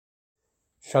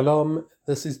Shalom,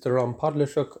 this is Doron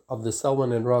Podlashuk of the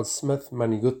Selman and Rod Smith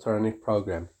Manhigut Toranit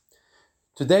program.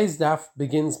 Today's daf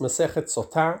begins Masechet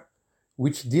Sotah,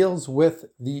 which deals with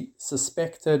the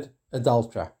suspected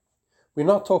adulterer. We're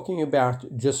not talking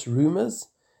about just rumors.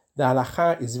 The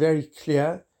halacha is very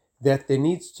clear that there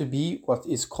needs to be what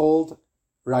is called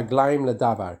raglaim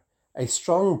ledavar, a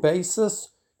strong basis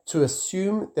to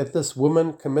assume that this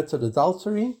woman committed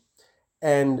adultery.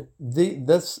 And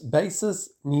this basis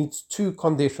needs two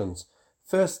conditions.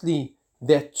 Firstly,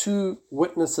 that two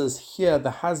witnesses hear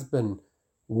the husband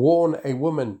warn a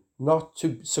woman not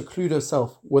to seclude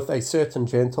herself with a certain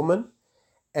gentleman,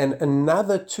 and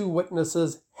another two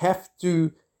witnesses have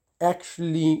to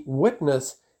actually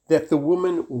witness that the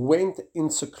woman went in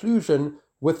seclusion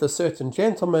with a certain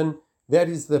gentleman. That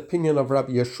is the opinion of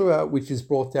Rabbi Yeshua, which is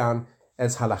brought down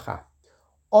as halacha.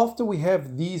 After we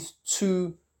have these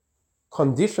two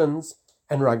conditions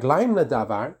and raglaim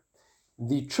ledavar,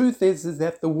 the truth is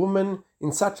that the woman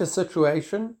in such a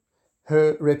situation,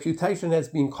 her reputation has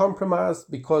been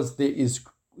compromised because there is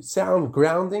sound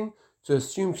grounding to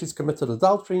assume she's committed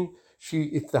adultery.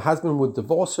 If the husband would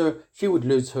divorce her, she would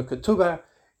lose her ketubah.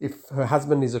 If her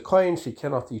husband is a kohen, she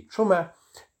cannot eat truma.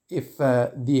 If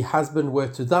the husband were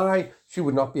to die, she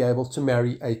would not be able to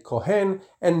marry a kohen,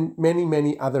 and many,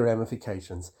 many other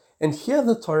ramifications. And here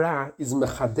the Torah is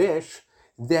mechadesh,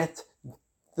 that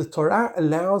the Torah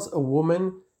allows a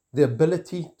woman the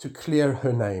ability to clear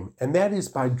her name, and that is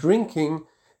by drinking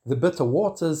the bitter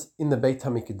waters in the Beit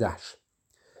HaMikdash.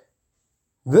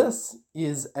 This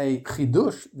is a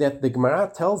chidush that the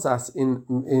Gemara tells us in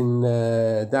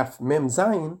Daf Mem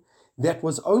Zayin that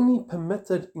was only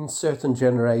permitted in certain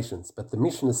generations. But the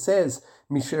Mishnah says,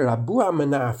 Misher Rabua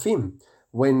Menafim,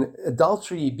 when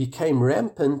adultery became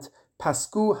rampant,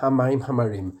 Pasku Hamayim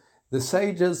Hamarim. The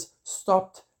sages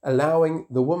stopped allowing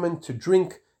the woman to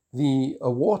drink the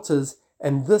waters,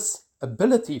 and this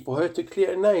ability for her to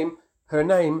clear her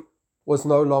name was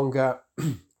no longer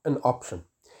an option.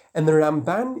 And the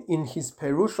Ramban in his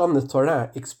Perush on the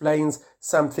Torah explains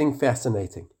something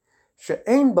fascinating.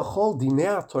 She'ein b'chol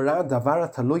dinei Torah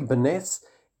davar talui b'nes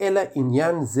ela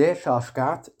inyan zeh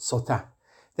sh'ashkat sotah.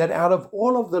 That out of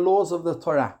all of the laws of the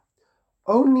Torah,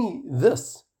 only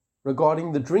this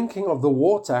regarding the drinking of the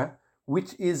water,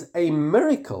 which is a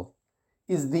miracle,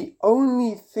 is the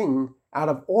only thing out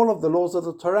of all of the laws of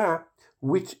the Torah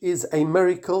which is a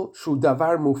miracle, shu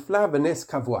davar mufla v'nes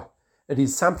kavua. It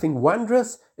is something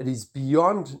wondrous, it is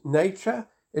beyond nature,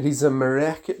 it is a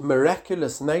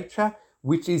miraculous nature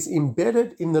which is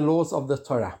embedded in the laws of the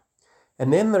Torah.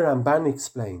 And then the Ramban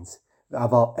explains,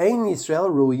 Aval ein Yisrael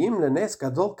ru'yim lenes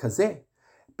gadol kazeh.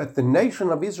 But the nation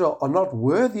of Israel are not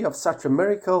worthy of such a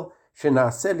miracle,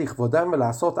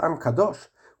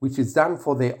 which is done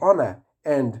for their honor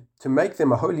and to make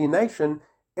them a holy nation.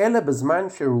 This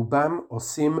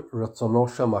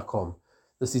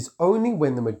is only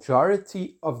when the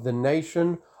majority of the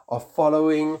nation are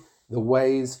following the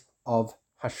ways of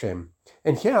Hashem.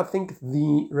 And here I think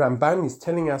the Ramban is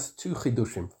telling us two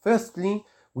chidushim. Firstly,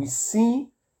 we see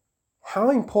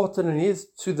how important it is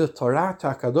to the Torah, to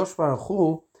HaKadosh Baruch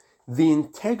Hu, the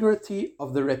integrity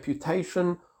of the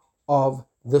reputation of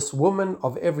this woman,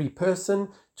 of every person,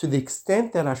 to the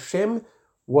extent that Hashem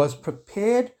was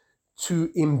prepared to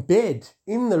embed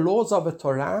in the laws of the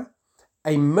Torah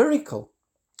a miracle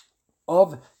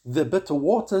of the bitter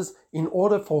waters in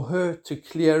order for her to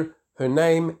clear her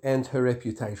name and her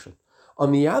reputation.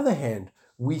 On the other hand,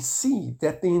 we see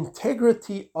that the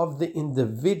integrity of the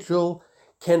individual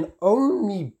can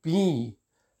only be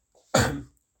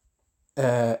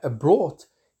brought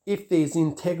if there is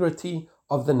integrity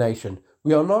of the nation.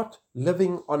 We are not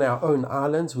living on our own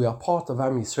islands, we are part of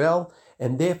Am Yisrael,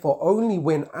 and therefore only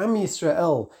when Am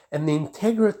Yisrael and the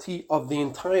integrity of the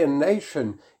entire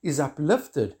nation is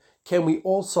uplifted can we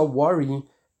also worry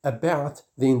about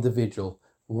the individual.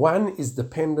 One is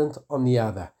dependent on the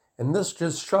other, and this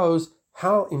just shows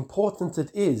how important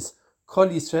it is. Kol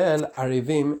Yisrael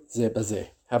arivim zeh bazeh.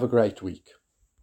 Have a great week.